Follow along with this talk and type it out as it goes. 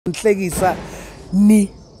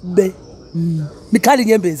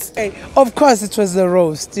Of course, it was the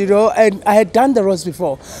roast, you know, and I had done the roast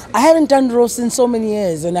before. I hadn't done the roast in so many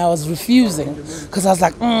years, and I was refusing because I was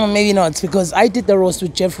like, maybe not, because I did the roast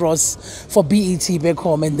with Jeff Ross for BET back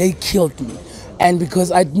home, and they killed me. And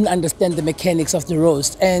because I didn't understand the mechanics of the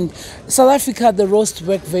roast. And South Africa, the roast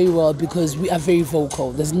worked very well because we are very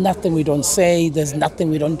vocal. There's nothing we don't say. There's nothing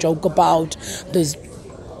we don't joke about. There's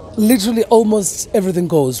literally almost everything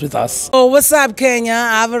goes with us. Oh, what's up, Kenya?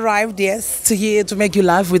 I've arrived, yes, here to make you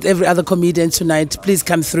laugh with every other comedian tonight. Please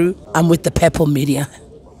come through. I'm with the Purple Media.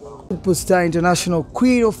 Superstar international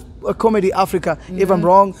queen of comedy Africa, if I'm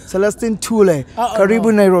wrong, CELESTE NTULI,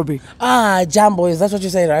 Karibu, Nairobi. Jambo, is that what you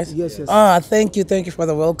say, right? Yes, yes. Thank you for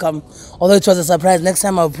the welcome. Although it was a surprise, next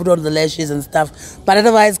time I'll put on the lashes and stuff. But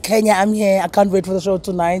otherwise, Kenya, I'm here. I can't wait for the show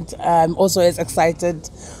tonight. I'm also as excited.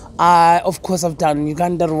 Of course, I've done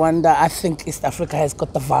Uganda, Rwanda. I think East Africa has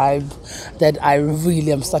got the vibe that I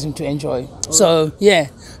really am starting to enjoy. So, yeah,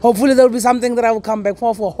 hopefully there will be something that I will come back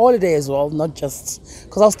for a holiday as well, not just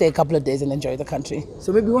because I'll stay a couple of days and enjoy the country.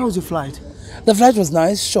 So maybe how was your flight? The flight was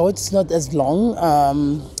nice, short, it's not as long.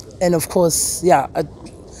 And of course, yeah,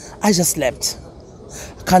 I just slept.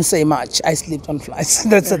 I can't say much. I sleep on flights.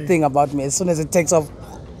 That's the thing about me. As soon as it takes off,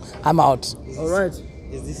 I'm out. All right.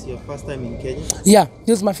 Is this your first time in Kenya? Yeah,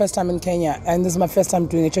 this is my first time in Kenya, and this is my first time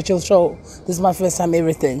doing a Churchill show. This is my first time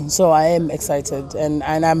everything, so I am excited, and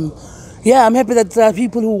I'm happy that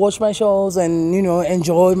people who watch my shows and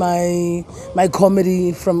enjoy my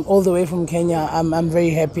comedy from all the way from Kenya. I'm very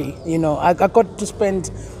happy. I got to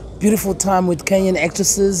spend beautiful time with Kenyan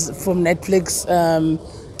actresses from Netflix,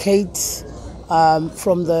 Kate,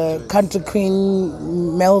 from the Country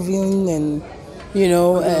Queen, Melvin, and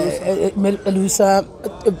Elusa,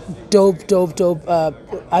 dope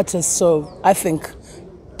artists. So I think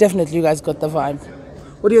definitely you guys got the vibe.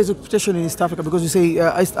 What is your expectation in East Africa? Because you say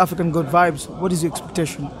East African got vibes. What is your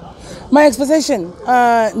expectation? My expectation?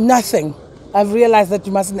 Nothing. I've realized that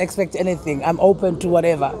you mustn't expect anything. I'm open to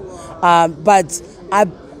whatever. But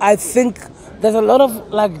I think there's a lot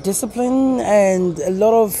of discipline and a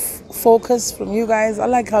lot of focus from you guys. I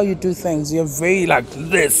like how you do things. You're very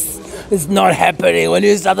this. It's not happening. When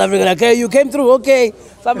you're in South Africa, hey, you came through, okay,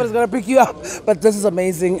 somebody's gonna pick you up. But this is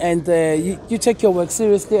amazing, and you take your work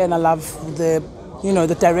seriously, and I love the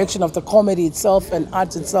direction of the comedy itself and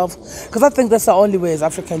art itself, because I think that's the only way as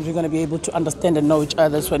Africans we're going to be able to understand and know each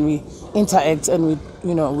other is when we interact and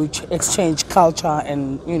we exchange culture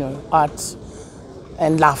and art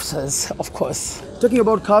and laughters, of course. Talking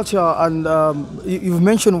about culture, and you've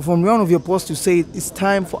mentioned from one of your posts, you say it's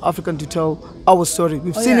time for African to tell our story.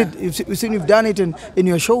 We've seen it. We've seen you've done it in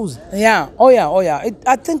your shows. Yeah. Oh yeah.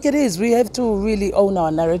 I think it is. We have to really own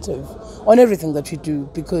our narrative on everything that we do,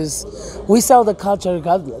 because we sell the culture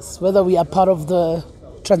regardless, whether we are part of the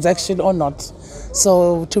transaction or not.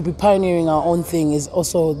 So to be pioneering our own thing is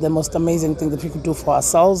also the most amazing thing that we could do for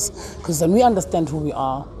ourselves, because then we understand who we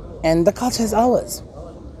are and the culture is ours.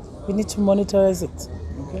 We need to monetize it.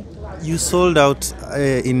 Okay. You sold out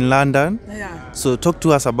in London. Yeah. So talk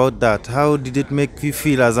to us about that. How did it make you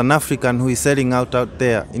feel as an African who is selling out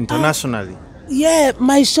there internationally? Yeah,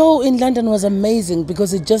 my show in London was amazing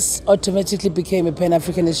because it just automatically became a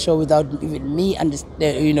Pan-Africanist show without even me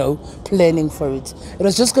planning for it. It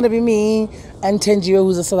was just going to be me and Tenjiwe,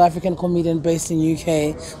 who's a South African comedian based in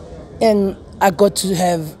UK. And I got to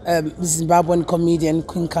have Zimbabwean comedian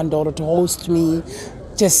Queen Kandoro to host me,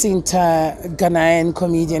 Jacinta, Ghanaian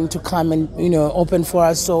comedian, to come and open for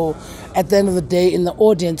us. So at the end of the day, in the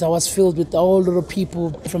audience, I was filled with all little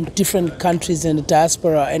people from different countries in the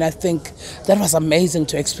diaspora, and I think that was amazing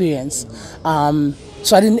to experience.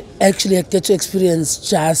 So I didn't actually get to experience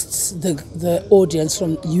just the audience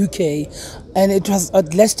from UK, and it was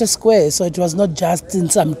at Leicester Square, so it was not just in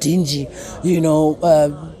some dingy,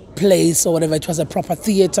 place or whatever. It was a proper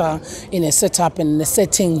theater in a setup and in a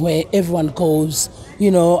setting where everyone goes.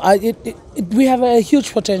 We have a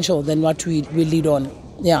huge potential than what we lead on.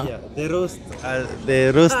 Yeah. The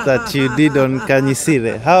roast that you did on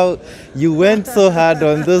KHANYI'S, how you went so hard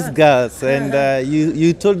on those girls, and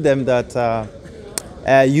you told them that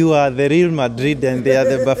you are the Real Madrid and they are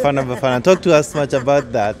the Bafana. Talk to us much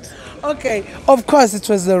about that. Okay, of course it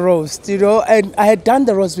was the roast, and I had done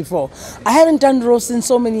the roast before. I hadn't done the roast in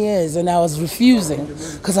so many years, and I was refusing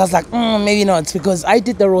because I was like, maybe not, because I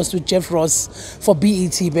did the roast with Jeff Ross for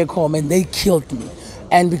BET back home, and they killed me.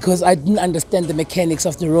 And because I didn't understand the mechanics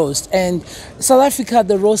of the roast. And South Africa,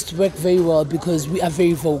 the roast worked very well because we are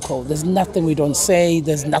very vocal. There's nothing we don't say.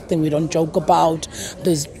 There's nothing we don't joke about.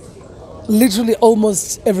 There's literally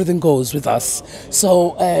almost everything goes with us.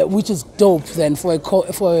 So, which is dope then for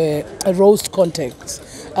a roast context.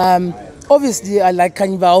 Obviously, I like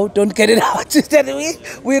Kanyibao. Don't get it out.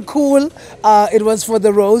 We're cool. It was for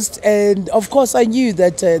the roast, and of course, I knew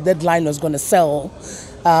that that line was going to sell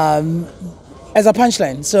as a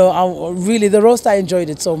punchline. So, really, the roast, I enjoyed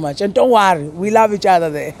it so much. And don't worry, we love each other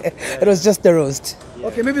there. It was just the roast.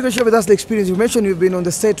 Okay, maybe you can share with us the experience. You mentioned you've been on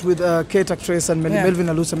the set with Kate actress and Melvin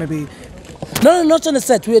Alusa, maybe. No, not on the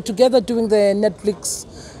set. We were together doing the Netflix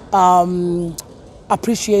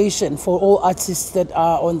appreciation for all artists that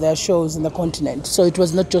are on their shows in the continent. So it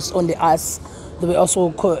was not just only us. There were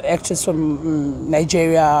also actors from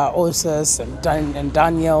Nigeria, Osas and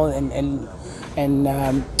Daniel and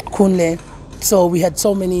Kunle. So we had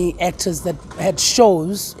so many actors that had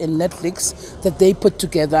shows in Netflix that they put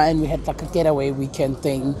together, and we had like a getaway weekend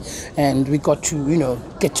thing, and we got to,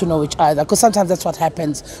 get to know each other. Because sometimes that's what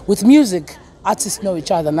happens with music. Artists know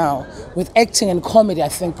each other now. With acting and comedy, I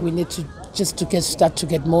think we need to start to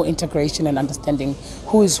get more integration and understanding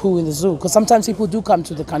who is who in the zoo. Because sometimes people do come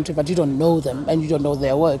to the country, but you don't know them and you don't know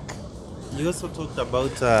their work. You also talked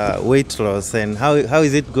about weight loss, and how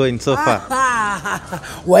is it going so far?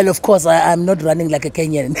 Well, of course, I'm not running like a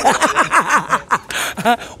Kenyan.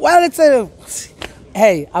 Well,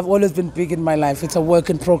 hey, I've always been big in my life. It's a work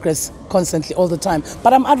in progress constantly, all the time.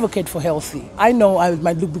 But I'm advocate for healthy. I know I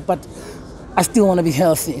might look big, but I still want to be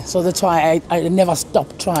healthy. So that's why I never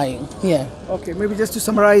stop trying. Yeah. Okay, maybe just to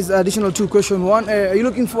summarize, additional 2 questions. One, are you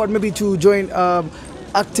looking forward maybe to join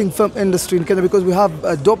acting film industry in Kenya, because we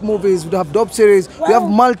have dope movies, we have dope series, we have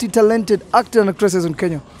multi-talented actors and actresses in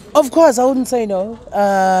Kenya? Of course, I wouldn't say no.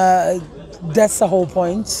 That's the whole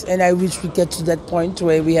point, and I wish we get to that point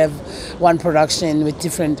where we have one production with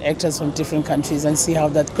different actors from different countries and see how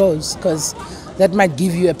that goes, because that might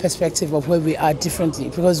give you a perspective of where we are differently,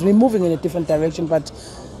 because we're moving in a different direction, but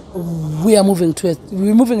we're moving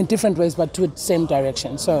in different ways, but to the same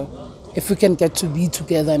direction. So if we can get to be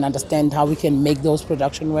together and understand how we can make those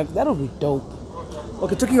production work, that'll be dope.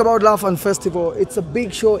 Okay, talking about Laugh and Festival, it's a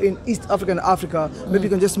big show in East Africa and Africa. Maybe you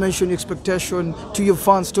can just mention your expectation to your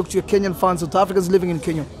fans, talk to your Kenyan fans, South Africans living in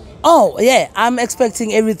Kenya. Oh, yeah, I'm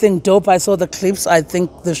expecting everything dope. I saw the clips. I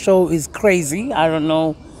think the show is crazy. I don't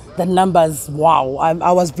know. The numbers, wow.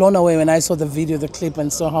 I was blown away when I saw the video, the clip,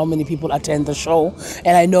 and saw how many people attend the show.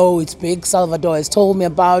 And I know it's big. Salvador has told me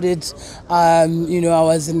about it. I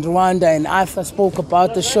was in Rwanda and Arthur spoke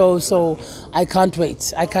about the show. So I can't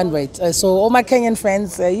wait. I can't wait. So all my Kenyan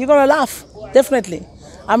friends, you're going to laugh. Definitely.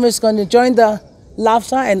 I'm just going to join the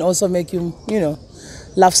laughter and also make you,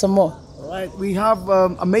 laugh some more. All right. We have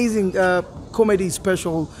amazing comedy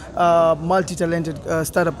special, multi-talented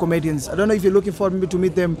startup comedians. I don't know if you're looking forward maybe to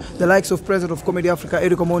meet them, the likes of President of Comedy Africa,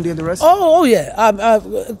 Eric Omondi, and the rest. Oh yeah.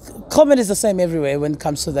 Comedy is the same everywhere when it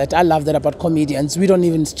comes to that. I love that about comedians. We don't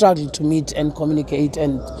even struggle to meet and communicate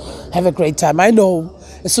and have a great time. I know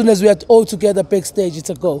as soon as we are all together backstage, it's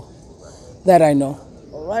a go. That I know.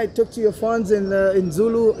 All right, talk to your fans in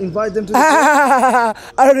Zulu, invite them to the show.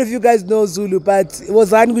 I don't know if you guys know Zulu, but it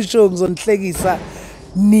was Angushogs on Tlegisa.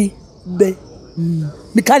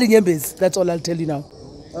 That's all I'll tell you now.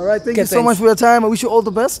 All right, thank you so much for your time. I wish you all the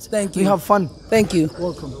best. Thank you. We have fun. Thank you.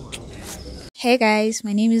 Welcome. Hey guys,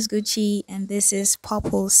 my name is Gucci and this is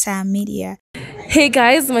Purple Sam Media. Hey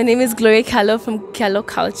guys, my name is Gloria Kallo from Kallo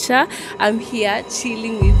Culture. I'm here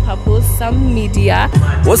chilling with Purple Sam Media.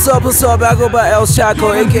 What's up? I go by El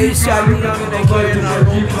Chaco, aka Shaggy Young, aka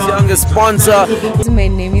his youngest sponsor. My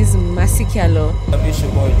name is Masi Kallo.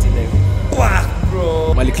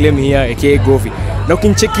 Maliclaim here, aka Govi. Na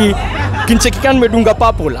kincheki kan medunga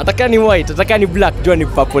purple, ataka ni white, ataka ni black, jua ni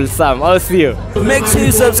Purple Sam. I'll see you. Make sure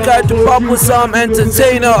you subscribe to Purple Sam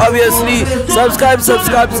Entertainer, obviously. Subscribe.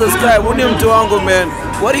 Uni mtu wangu, man.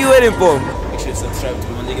 What are you waiting for? Make sure you subscribe to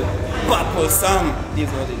my nigga Purple Sam. This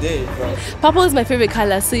is what it is, bro. Purple is my favorite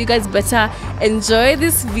color, so you guys better enjoy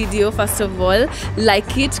this video first of all.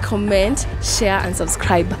 Like it, comment, share, and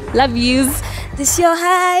subscribe. Love yous. This your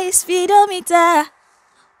high speedometer.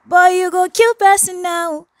 Boy, you go kill person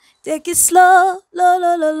now. Take it slow,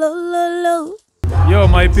 low. Yo,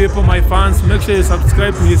 my people, my fans, make sure you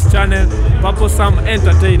subscribe to his channel, Purple Sam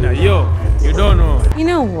Entertainer. Yo, you don't know. You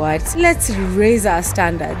know what? Let's raise our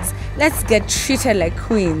standards. Let's get treated like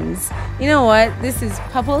queens. You know what? This is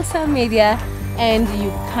Purple Sam Media, and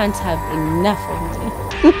you can't have enough of me.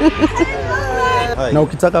 Na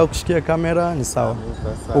ukitaka kushikia kamera ni sawa.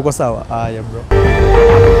 Uko sawa? Aya bro.